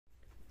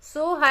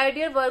So, hi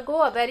dear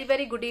Virgo, a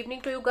very good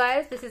evening to you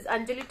guys. This is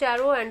Anjali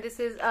Tarot and this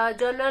is a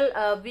journal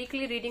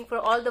weekly reading for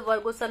all the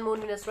Virgo Sun,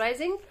 Moon, Venus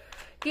rising.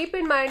 Keep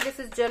in mind this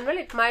is general.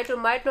 It might or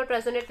might not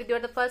resonate with you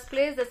at the first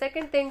place. The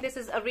second thing, this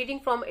is a reading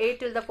from 8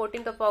 till the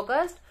 14th of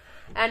August.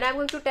 And I'm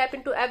going to tap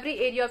into every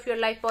area of your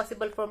life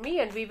possible for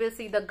me and we will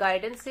see the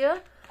guidance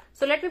here.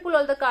 So, let me pull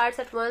all the cards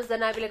at once,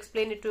 then I will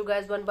explain it to you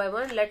guys one by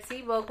one. Let's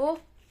see, Virgo.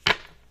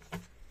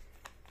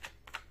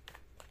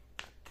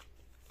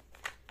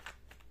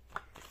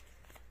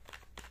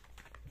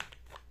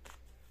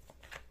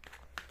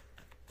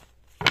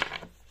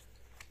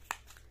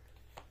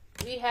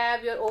 We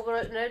have your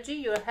overall energy,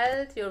 your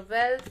health, your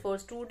wealth, for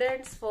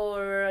students,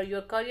 for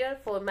your career,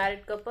 for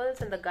married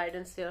couples, and the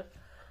guidance here.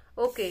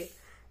 Okay,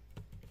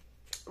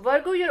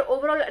 Virgo, your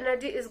overall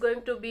energy is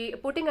going to be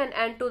putting an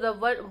end to the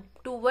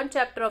one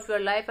chapter of your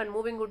life and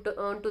moving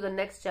on to the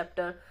next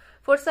chapter.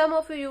 For some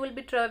of you, you will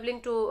be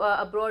traveling to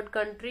a broad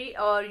country,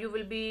 or you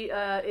will be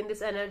in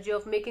this energy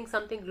of making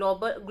something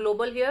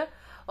global here,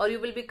 or you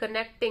will be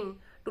connecting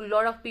to a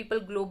lot of people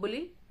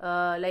globally,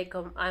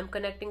 I'm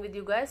connecting with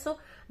you guys. So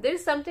there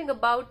is something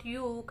about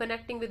you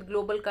connecting with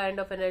global kind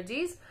of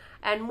energies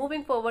and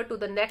moving forward to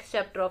the next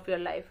chapter of your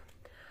life.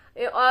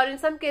 Or in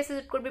some cases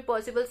it could be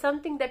possible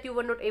something that you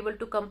were not able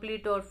to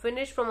complete or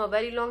finish from a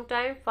very long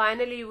time.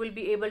 Finally you will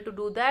be able to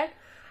do that,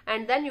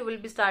 and then you will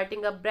be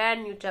starting a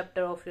brand new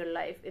chapter of your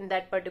life in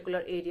that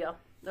particular area.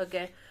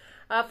 Okay,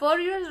 for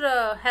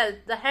your health,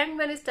 the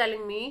Hangman is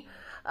telling me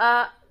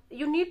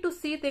you need to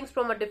see things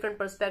from a different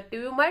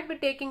perspective. You might be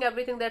taking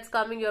everything that's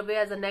coming your way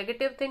as a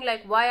negative thing,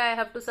 like why I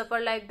have to suffer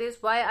like this,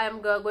 why I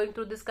am going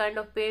through this kind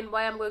of pain,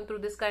 why I'm going through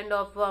this kind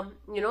of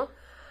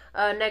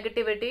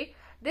negativity.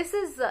 This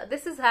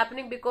is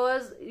happening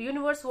because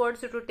universe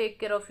wants you to take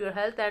care of your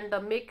health and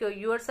make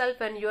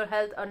yourself and your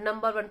health a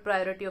number one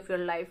priority of your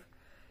life.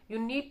 You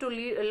need to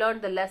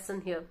learn the lesson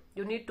here.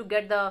 You need to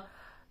get the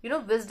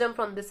wisdom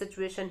from this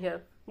situation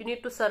here. You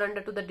need to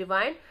surrender to the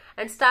divine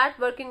and start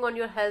working on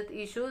your health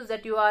issues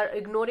that you are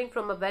ignoring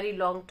from a very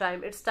long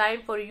time. It's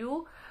time for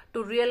you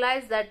to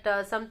realize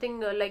that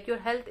something like your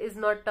health is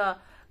not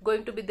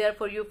going to be there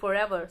for you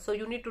forever. So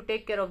you need to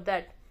take care of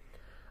that.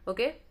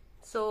 Okay,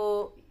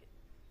 so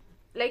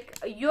like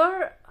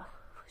your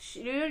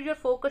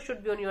focus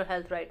should be on your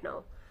health right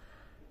now,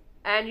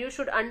 and you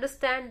should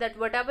understand that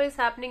whatever is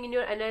happening in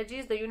your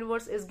energies, the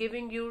universe is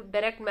giving you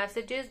direct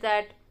messages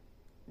that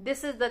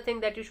this is the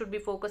thing that you should be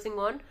focusing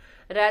on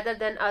rather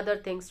than other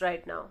things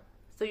right now.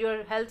 So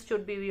your health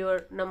should be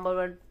your number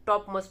one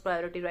topmost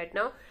priority right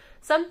now.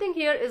 Something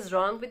here is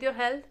wrong with your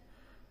health,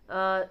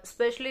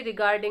 especially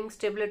regarding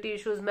stability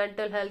issues,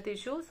 mental health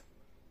issues.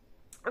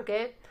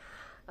 Okay,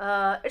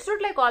 it's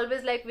not like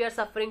always like we are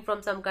suffering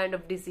from some kind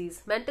of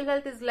disease. Mental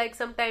health is like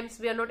sometimes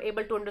we are not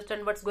able to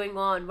understand what's going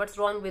on, what's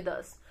wrong with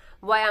us,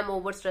 why I'm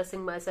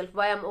overstressing myself,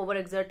 why I'm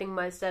overexerting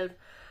myself.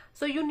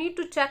 So you need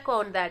to check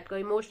on that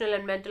emotional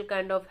and mental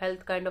kind of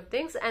health kind of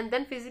things, and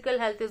then physical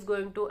health is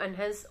going to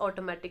enhance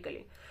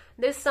automatically.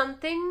 There's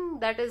something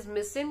that is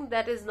missing,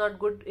 that is not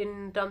good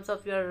in terms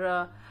of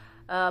your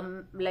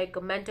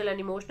mental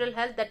and emotional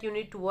health, that you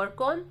need to work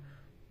on.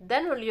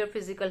 Then only your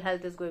physical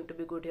health is going to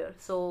be good here.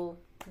 So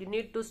you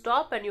need to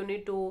stop and you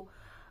need to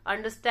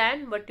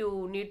understand what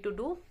you need to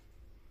do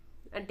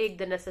and take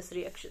the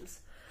necessary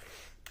actions.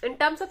 In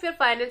terms of your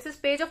finances,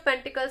 Page of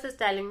Pentacles is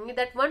telling me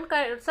that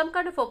some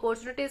kind of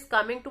opportunity is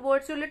coming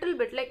towards you, little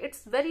bit like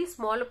it's very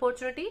small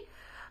opportunity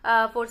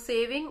for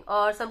saving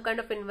or some kind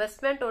of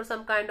investment or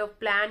some kind of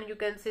plan. You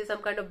can say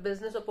some kind of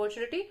business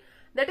opportunity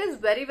that is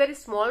very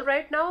small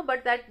right now,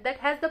 but that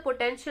has the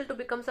potential to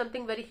become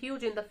something very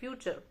huge in the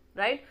future,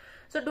 right?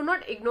 So do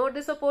not ignore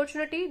this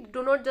opportunity.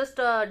 Do not just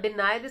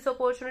deny this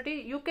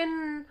opportunity. You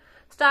can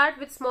start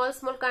with small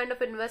kind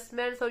of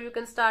investments, or you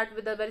can start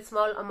with a very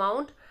small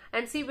amount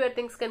and see where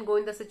things can go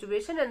in the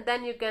situation, and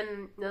then you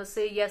can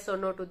say yes or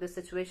no to this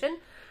situation.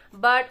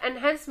 But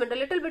enhancement, a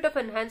little bit of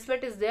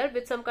enhancement is there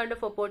with some kind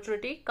of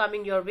opportunity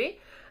coming your way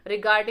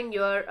regarding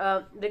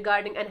your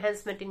regarding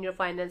enhancement in your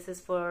finances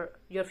for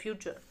your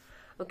future.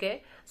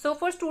 Okay, so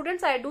for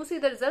students, I do see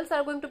the results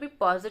are going to be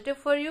positive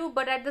for you,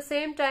 but at the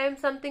same time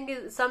something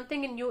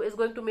in you is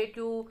going to make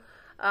you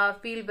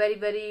feel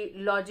very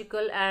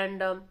logical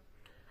and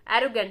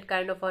arrogant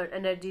kind of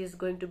energy is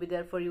going to be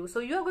there for you. So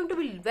you are going to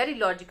be very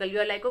logical. You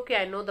are like, okay,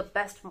 I know the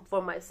best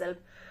for myself.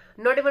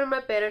 Not even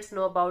my parents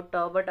know about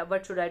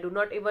what should I do.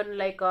 Not even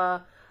like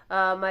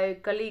my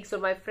colleagues or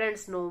my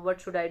friends know what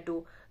should I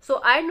do. So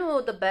I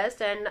know the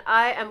best, and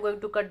I am going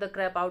to cut the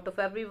crap out of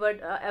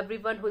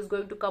everyone who is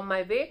going to come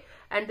my way.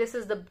 And this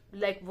is the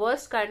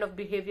worst kind of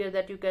behavior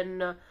that you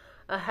can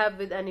have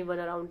with anyone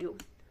around you.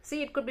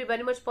 See, it could be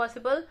very much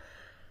possible.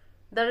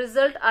 The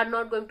result are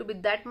not going to be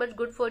that much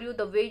good for you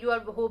the way you are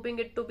hoping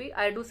it to be.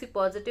 I do see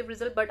positive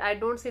result, but I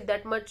don't see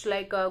that much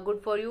good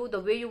for you the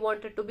way you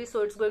want it to be.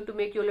 So it's going to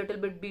make you a little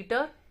bit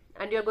bitter,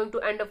 and you're going to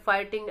end up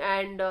fighting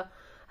and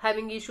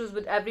having issues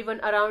with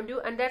everyone around you,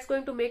 and that's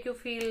going to make you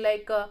feel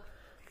like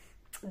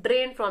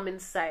drained from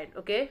inside,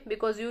 okay,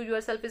 because you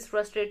yourself is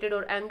frustrated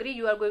or angry.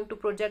 You are going to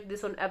project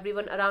this on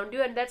everyone around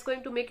you, and that's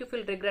going to make you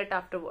feel regret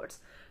afterwards.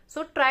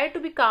 So try to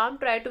be calm,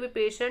 try to be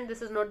patient.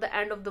 This is not the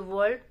end of the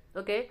world,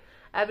 okay?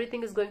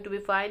 Everything is going to be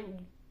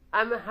fine.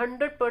 I'm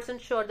 100%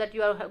 sure that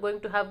you are going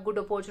to have good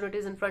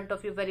opportunities in front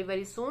of you very,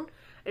 very soon.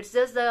 It's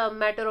just a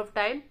matter of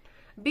time.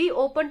 Be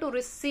open to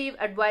receive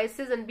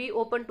advices and be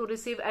open to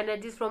receive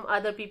energies from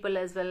other people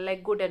as well,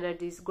 like good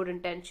energies, good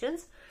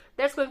intentions.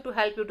 That's going to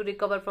help you to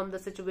recover from the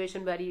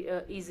situation very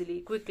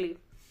easily, quickly.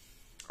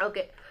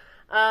 Okay.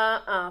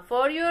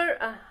 For your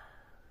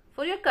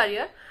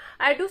career,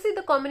 I do see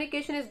the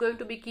communication is going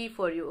to be key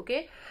for you,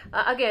 okay?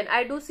 Again,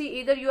 I do see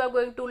either you are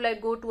going to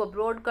like go to a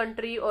broad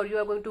country or you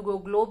are going to go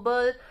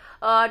global.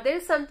 There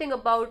is something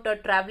about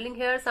traveling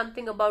here,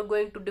 something about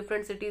going to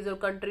different cities or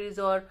countries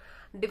or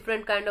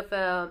different kind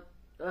of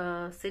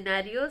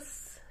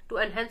scenarios to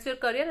enhance your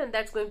career, and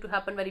that's going to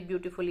happen very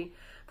beautifully.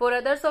 For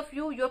others of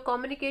you, your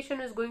communication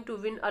is going to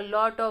win a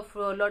lot of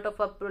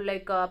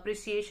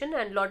appreciation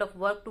and lot of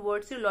work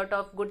towards you, lot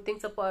of good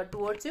things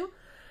towards you.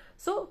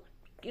 So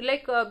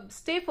like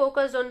stay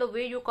focused on the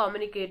way you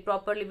communicate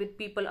properly with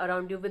people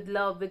around you, with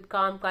love, with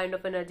calm kind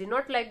of energy,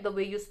 not like the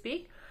way you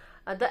speak.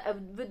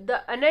 With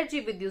the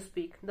energy with you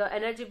speak, the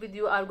energy with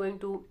you are going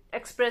to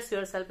express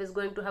yourself is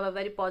going to have a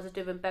very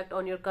positive impact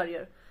on your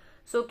career.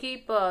 So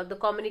keep the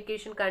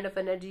communication kind of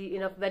energy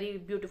in a very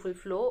beautiful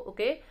flow,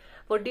 okay?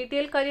 For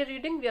detailed career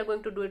reading, we are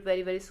going to do it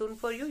very, very soon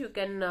for you. You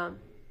can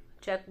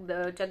check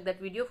that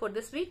video for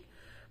this week.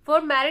 For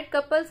married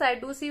couples, I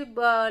do see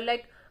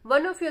like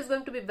one of you is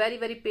going to be very,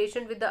 very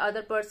patient with the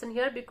other person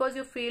here, because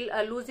you feel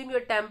losing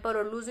your temper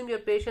or losing your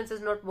patience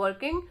is not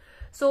working.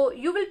 So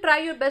you will try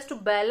your best to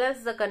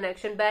balance the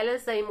connection,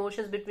 balance the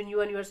emotions between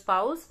you and your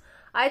spouse.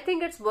 I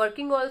think it's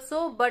working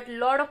also, but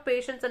lot of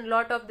patience and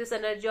lot of this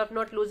energy of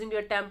not losing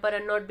your temper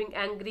and not being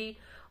angry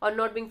or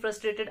not being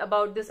frustrated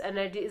about this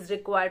energy is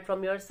required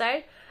from your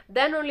side.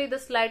 Then only the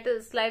slight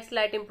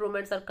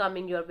improvements are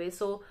coming your way.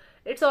 So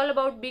it's all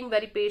about being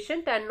very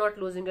patient and not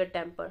losing your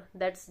temper.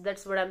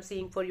 That's what I'm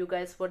seeing for you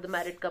guys, for the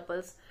married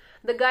couples.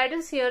 The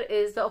guidance here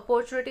is the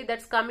opportunity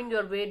that's coming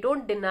your way.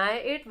 Don't deny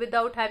it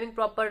without having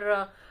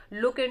proper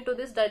look into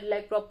this,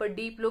 like proper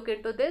deep look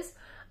into this.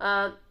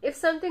 If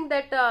something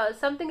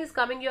is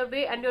coming your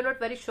way and you're not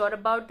very sure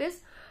about this,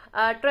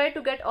 try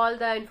to get all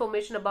the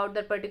information about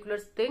that particular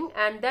thing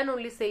and then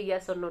only say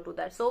yes or no to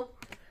that. So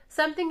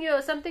something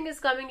is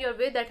coming your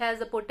way that has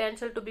the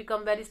potential to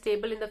become very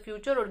stable in the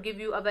future or give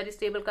you a very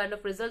stable kind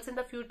of results in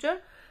the future.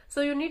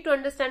 So you need to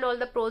understand all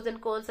the pros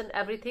and cons and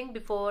everything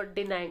before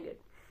denying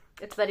it.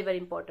 It's very, very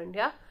important.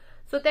 Yeah.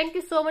 So thank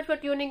you so much for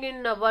tuning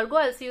in, Virgo.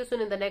 I'll see you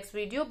soon in the next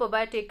video. Bye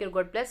bye. Take care.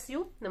 God bless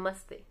you.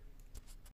 Namaste.